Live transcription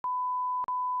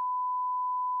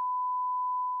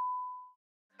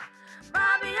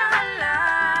Babi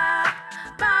Allah,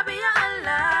 Babi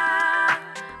Allah,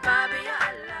 Babi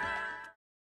Allah.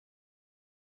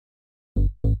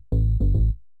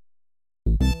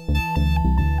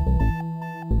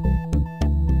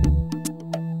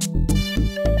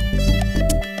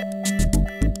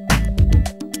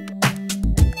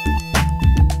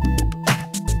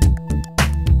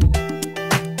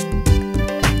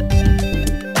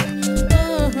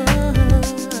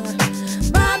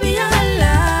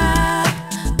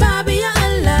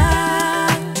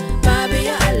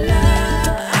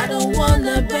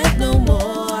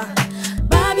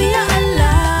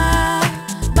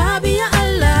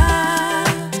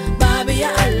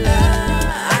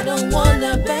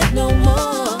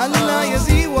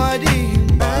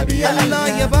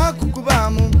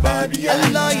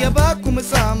 Allah ya baku mu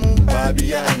samu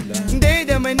Babi Allah dai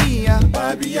da maniya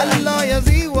Babi Allah ya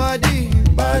ziwadi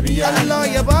Babi Allah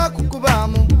ya baku ku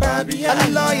bamu Babi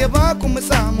Allah ya baku mu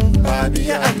samu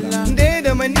Babi Allah dai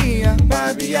da maniya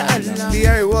Babi Allah. The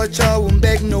Arewa child won't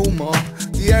beg no more.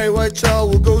 The Arewa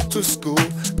child will go to school.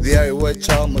 The Arewa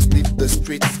child must leave the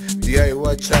streets. The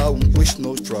Arewa child won't push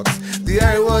no trucks. The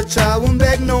Arewa child won't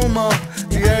beg no more.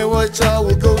 The Arewa child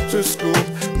will go to school.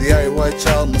 The Arewa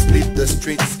child must leave the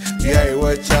streets. The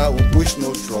Arewa child won't push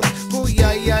no trucks. Go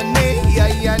ya ya ne, ya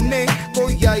ya ne. Go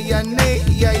ya ya ne,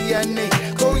 ya ya ne.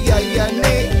 Go ya ya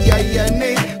ne, ya ya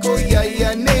ne. Go ya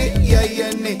ya ne, ya ya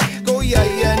ne. Go ya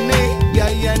ya ne,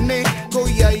 ya ya ne. Go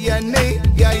ya ya ne,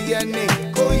 ya ya ne.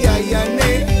 Go ya ya ne,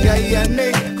 ya ya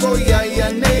ne. Go ya ya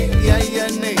ne, ya ya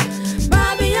ne.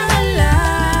 Babi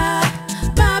Allah,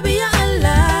 Babi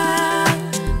Allah,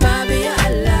 Babi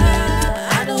Allah.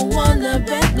 I don't wanna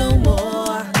beg no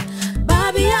more.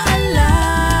 Babi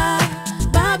Allah,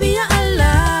 Babi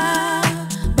Allah,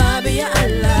 Babi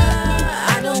Allah.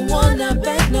 I don't wanna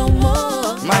beg no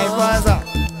more. My father,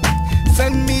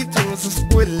 send me to the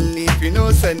school. If you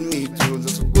know, send me to the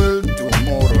school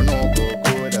tomorrow. No go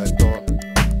the door.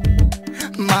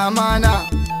 Mama na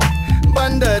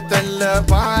banda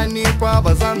tallafa ni fa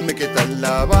ba zan miki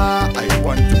talla ba. I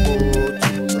want to go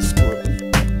to the school.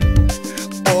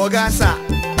 Ogasa,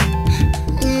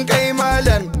 kai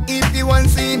malam, if you want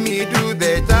see me do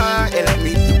better, help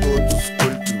me to go to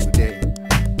school today.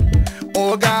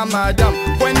 Oga madam,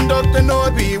 when doctor no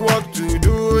be work to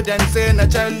do, then say na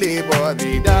child labor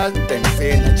be that, then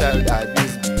say na child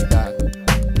abuse be that.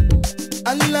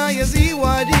 Allah ya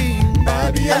ziwadi,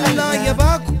 Babi Allah ya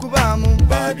baku ku bamu,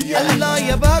 Babi Allah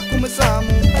ya baku mu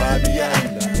samu, Babi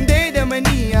Allah dai da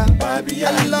maniya, Babi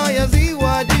Allah ya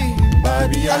ziwadi,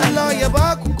 Babi Allah ya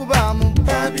baku ku bamu,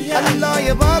 Babi Allah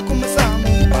ya baku mu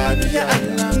samu, Babi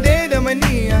Allah dai da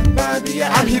maniya, Babi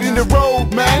Allah. I'm hitting the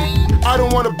road, man. I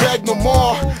don't wanna beg no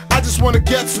more. I just wanna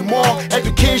get some more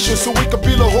education so we can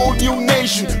build a whole new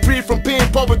nation, free from pain,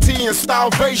 poverty, and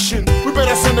starvation. We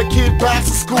better send a kid back to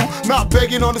school, not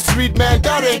begging on the street, man.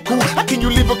 That ain't cool. How can you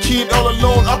leave a kid all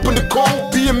alone up in the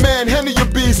cold? Be a man, handle your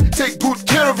bees, take good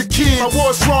care of your kids. My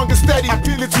war is strong and steady. I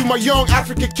feel it to my young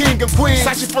African king and queen,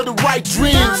 searching for the right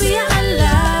dreams. Babi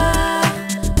Allah,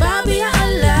 Babi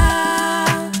Allah.